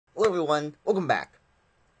everyone, welcome back.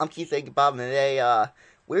 I'm MGC Squad, and today,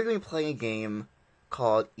 we're going to be playing a game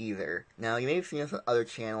called Either. Now, you may have seen this on other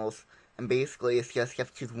channels, and basically, it's just you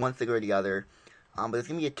have to choose one thing or the other, but there's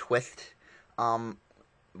going to be a twist.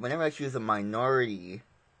 Whenever I choose a minority,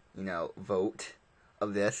 vote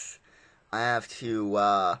of this, I have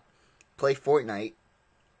to, play Fortnite,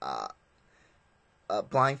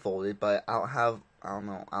 blindfolded, but I don't have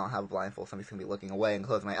a blindfold, so I'm just going to be looking away and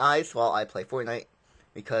closing my eyes while I play Fortnite.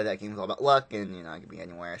 Because that game's all about luck, and, I could be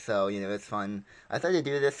anywhere, so, it's fun. I thought to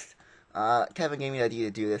do this, Kevin gave me the idea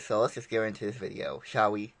to do this, so let's just get into this video,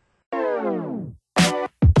 shall we?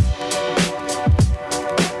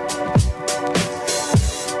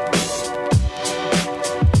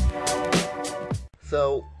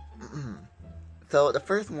 So, so the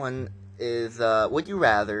first one is, would you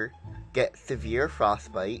rather get severe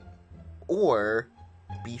frostbite, or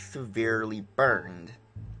be severely burned?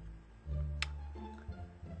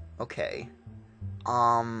 Okay.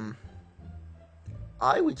 I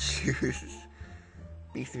would choose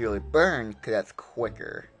be severely burned, because that's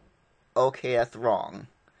quicker. Okay, that's wrong.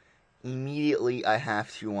 Immediately, I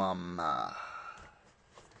have to,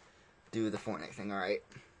 do the Fortnite thing, alright.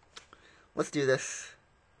 Let's do this.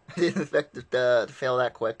 I didn't expect it to fail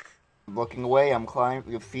that quick. I'm looking away, I'm climbing,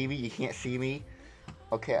 you'll see me, you can't see me.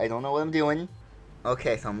 Okay, I don't know what I'm doing.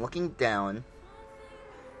 Okay, so I'm looking down.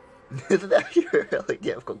 This is actually really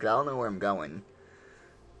difficult, because I don't know where I'm going.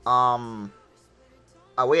 I'll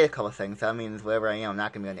wait a couple seconds. That means wherever I am, I'm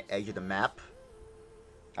not going to be on the edge of the map.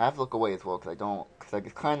 I have to look away as well, because I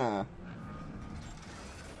just kind of...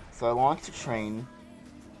 So I launched the train.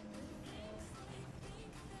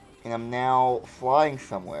 And I'm now flying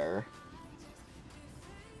somewhere.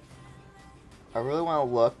 I really want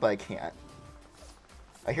to look, but I can't.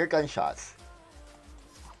 I hear gunshots.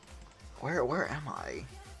 Where am I?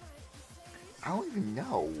 I don't even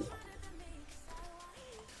know.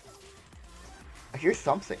 I hear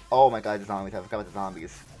something. Oh my god, the zombies. I forgot about the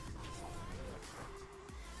zombies.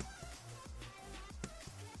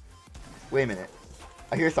 Wait a minute.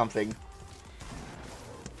 I hear something.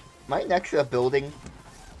 Am I next to a building?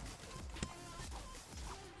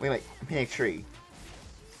 Wait, I'm hitting a tree.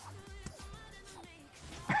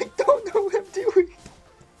 I don't know what I'm doing.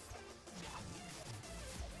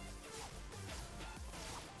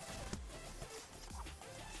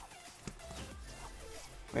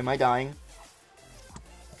 Wait, am I dying?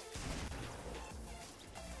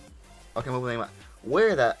 Okay, moving on.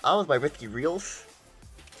 Where the... I was by Risky Reels?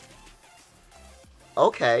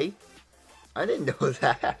 Okay. I didn't know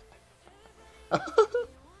that.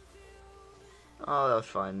 Oh, that was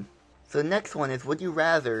fun. So the next one is, would you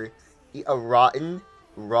rather eat a rotten,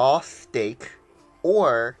 raw steak,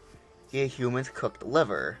 or eat a human's cooked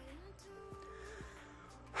liver?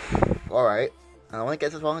 Alright. I don't want to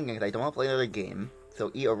get this wrong again, because I don't want to play another game. So,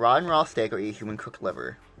 eat a rotten raw steak or eat a human cooked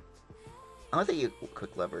liver. I want to say eat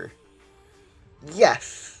cooked liver.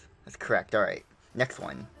 Yes! That's correct, alright. Next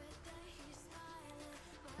one.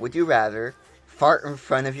 Would you rather fart in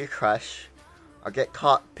front of your crush or get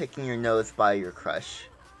caught picking your nose by your crush?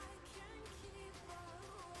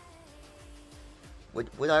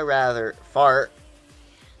 Would I rather fart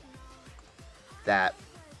that...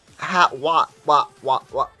 What?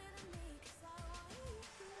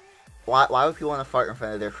 Why would people want to fart in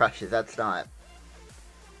front of their crushes? That's not...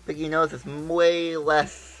 Picking your nose is way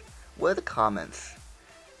less... What are the comments?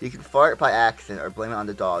 You can fart by accident or blame it on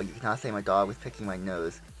the dog. You cannot say my dog was picking my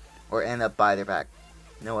nose. Or end up by their back.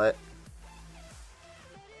 You know what?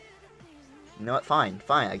 Fine.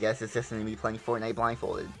 I guess it's just going to be playing Fortnite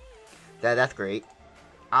blindfolded. That's great.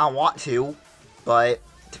 I don't want to, but...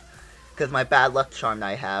 Because my bad luck charm that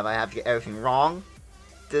I have to get everything wrong.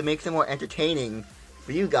 To make it more entertaining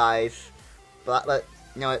for you guys. But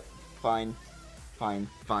you know what? Fine. I'm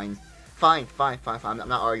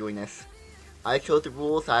not arguing this. I chose the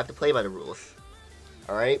rules, so I have to play by the rules.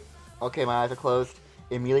 Alright? Okay, my eyes are closed.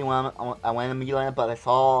 Immediately I went immediately on it, but I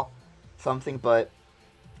saw something, but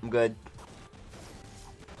I'm good.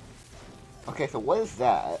 Okay, so what is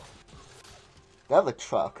that? That's a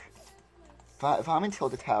truck. If I'm in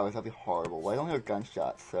Tilted Towers, that'd be horrible. Well, I don't hear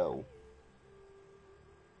gunshots, so...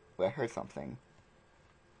 Wait, I heard something.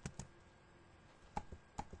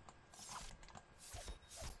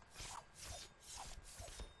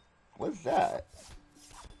 What is that?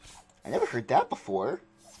 I never heard that before.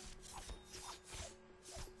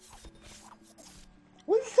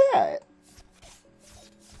 What is that?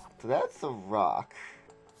 So that's a rock.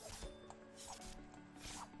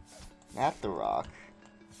 That's the rock.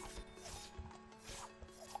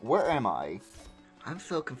 Where am I? I'm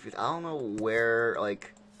so confused. I don't know where,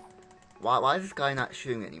 like, Why is this guy not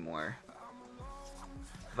shooting anymore?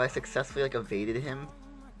 Have I successfully, like, evaded him?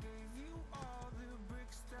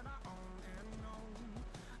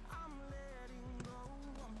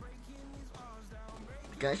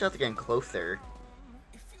 The gunshots are getting closer.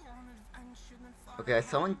 Okay,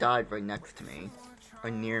 someone died right next to me.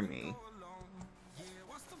 Or near me.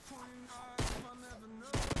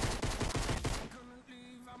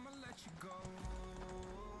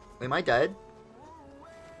 Wait, am I dead?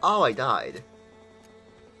 Oh, I died.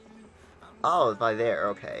 Oh, it's by there,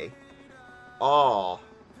 okay. Oh.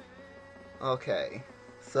 Okay.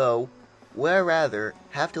 So, would I rather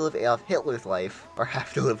have to live Adolf Hitler's life, or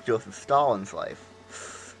have to live Joseph Stalin's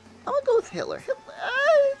life? I'm gonna go with Hitler.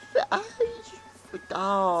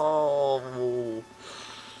 Oh.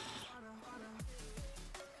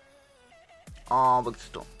 Oh, but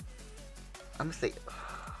still. I'm gonna say... it's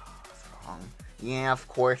wrong. Yeah, of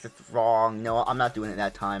course it's wrong. No, I'm not doing it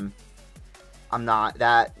that time. I'm not.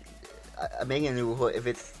 I'm making a new rule. If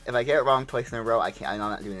I get it wrong twice in a row, I'm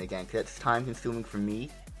not doing it again, because it's time consuming for me.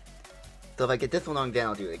 So if I get this one wrong, then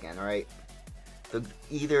I'll do it again, alright? So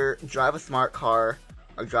either drive a smart car,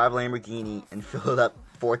 or drive a Lamborghini, and fill it up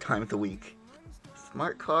 4 times a week.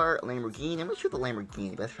 Smart car, Lamborghini. I'm gonna choose the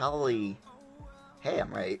Lamborghini, but it's probably... Hey,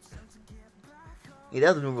 I'm right. Yeah,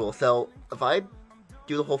 that's a new rule. So, if I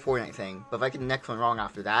do the whole Fortnite thing, but if I get the next one wrong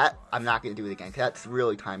after that, I'm not gonna do it again, because that's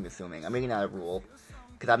really time consuming. I'm making that a rule.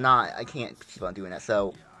 Because I can't keep on doing that.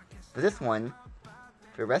 So, for this one,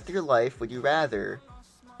 for the rest of your life, would you rather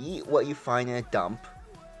eat what you find in a dump,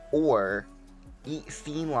 or eat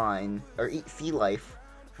sea life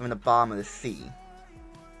from the bottom of the sea?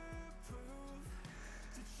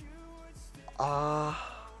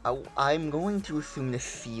 I'm going to assume the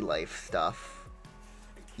sea life stuff.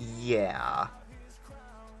 Yeah.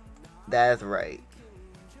 That is right.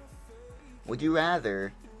 Would you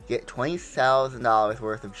rather get $20,000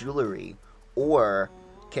 worth of jewelry, or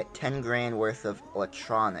get 10 grand worth of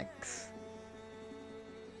electronics?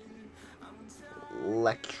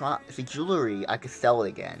 See, jewelry, I could sell it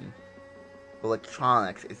again. But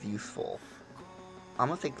electronics is useful. I'm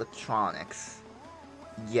gonna take electronics.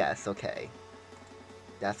 Yes, okay.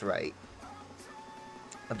 That's right.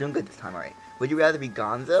 I'm doing good this time, alright. Would you rather be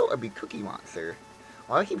Gonzo or be Cookie Monster?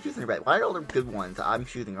 Why do I keep choosing the red? Why are all the good ones that I'm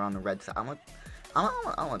choosing are on the red side? I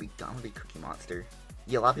wanna be Cookie Monster.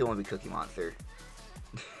 Yeah, a lot of people wanna be Cookie Monster.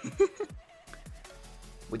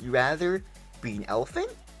 Would you rather be an elephant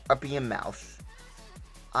or be a mouse?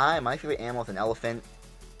 My favorite animal is an elephant.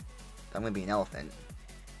 I'm gonna be an elephant.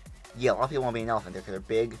 Yeah, a lot of people wanna be an elephant because they're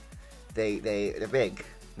big. They're big,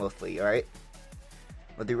 mostly, alright?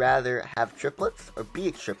 Would you rather have triplets or be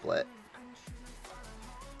a triplet?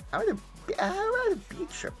 I'd rather be a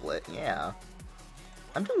triplet, yeah.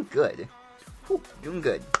 I'm doing good. Whew, doing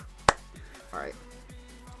good. Alright.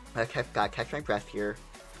 Gotta catch my breath here.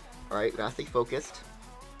 Alright, gotta stay focused.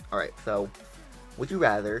 Alright, so, would you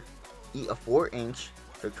rather eat a 4-inch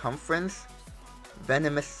circumference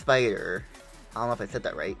venomous spider, I don't know if I said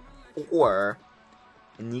that right, or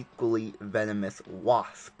an equally venomous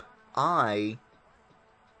wasp? I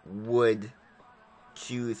would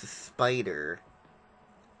choose a spider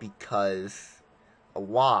because a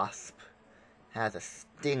wasp has a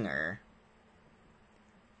stinger.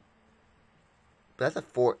 But that's a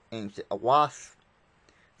 4-inch. A wasp.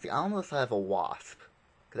 See, I don't know if I have a wasp.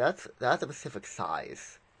 Cause that's a specific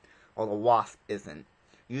size. Or the wasp isn't.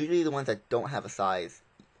 Usually the ones that don't have a size,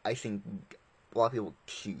 I think a lot of people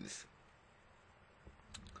choose.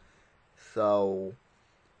 So,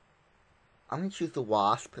 I'm gonna choose the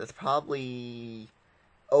wasp. That's probably...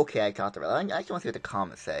 Okay, I got the right. I actually want to see what the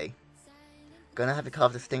comments say. Gonna have to cut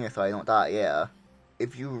off the stinger so I don't die, yeah.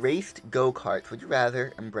 If you raced go-karts, would you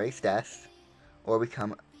rather embrace death or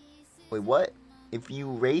become... Wait, what? If you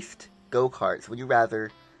raced go-karts, would you rather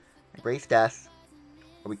embrace death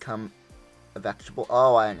or become a vegetable?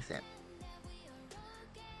 Oh, I understand.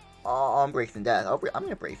 Oh, I'm embracing death. I'm gonna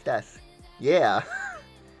embrace death. Yeah.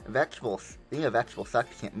 Vegetables. Being a vegetable sucks.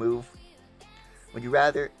 You can't move. Would you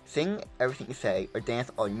rather sing everything you say or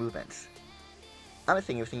dance all your movements? I'm gonna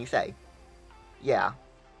sing everything you say. Yeah.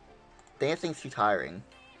 Dancing's too tiring.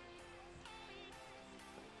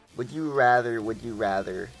 Would you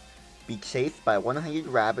rather be chased by 100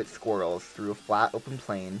 rabbit squirrels through a flat open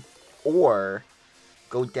plain, or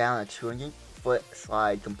go down a 200-foot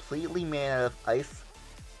slide completely made out of ice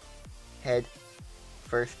head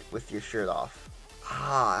first with your shirt off?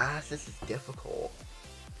 This is difficult.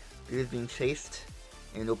 Because being chased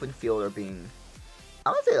in an open field or being...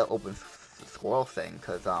 I'm gonna say the open squirrel thing,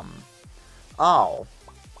 because,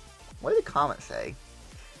 what did the comment say?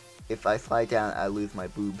 If I slide down, I lose my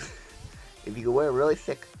boobs. If you wear really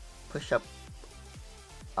sick push-up,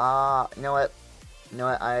 you know what?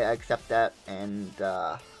 I accept that, and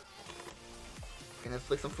gonna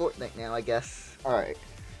play some Fortnite now, I guess. Alright,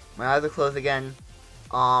 my eyes are closed again.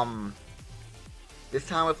 This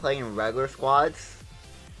time we're playing regular squads.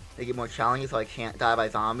 They get more challenging, so I can't die by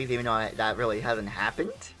zombies, even though that really hasn't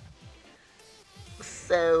happened.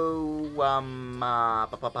 So,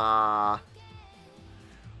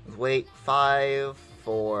 let's wait. 5,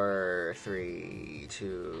 4, 3,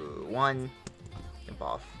 2, 1. Jump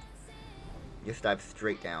off. Just dive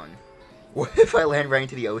straight down. What if I land right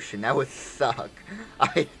into the ocean? That would suck.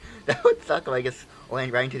 That would suck if I just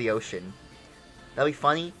land right into the ocean. That'd be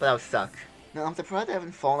funny, but that would suck. No, I'm surprised I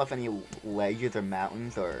haven't fallen off any ledges or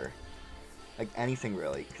mountains or like anything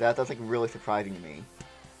really, because that's like really surprising to me.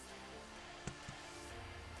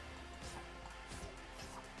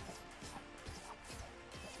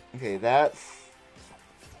 Okay, that's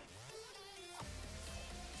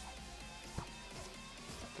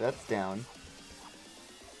down.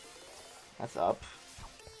 That's up.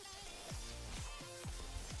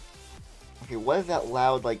 Okay, what is that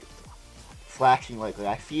loud, like, flashing like?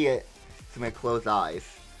 I see it through my closed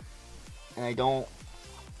eyes, and I don't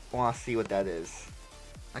want to see what that is.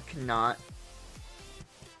 I cannot.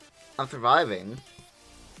 I'm surviving,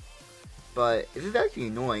 but this is actually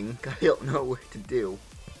annoying. I don't know what to do.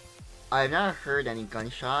 I've not heard any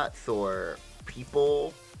gunshots or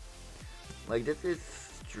people. Like, this is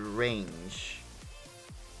strange.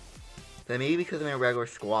 But maybe because I'm in regular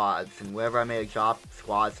squads, and wherever I make a job,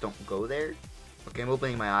 squads don't go there. Okay, I'm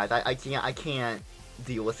opening my eyes. I can't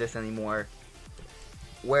deal with this anymore.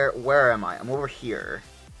 Where am I? I'm over here.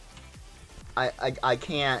 I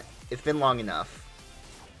can't. It's been long enough.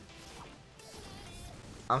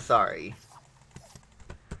 I'm sorry.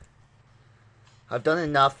 I've done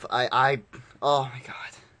enough. Oh my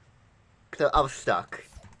god. I was stuck.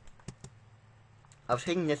 I was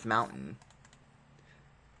hitting this mountain.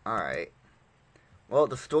 Alright. Well,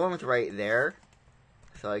 the storm is right there.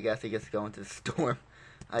 So I guess I just go into the storm.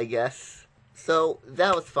 I guess. So,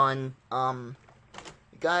 that was fun. You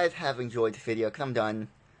guys have enjoyed this video, because I'm done.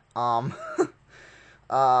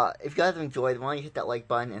 If you guys have enjoyed, why don't you hit that like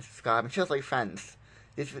button and subscribe and share with your friends.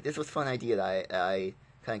 This was a fun idea that I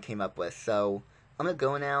kind of came up with. So, I'm gonna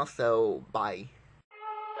go now, so bye.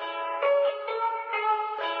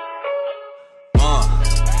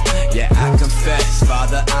 Yeah, I confess,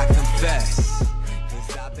 Father, I confess.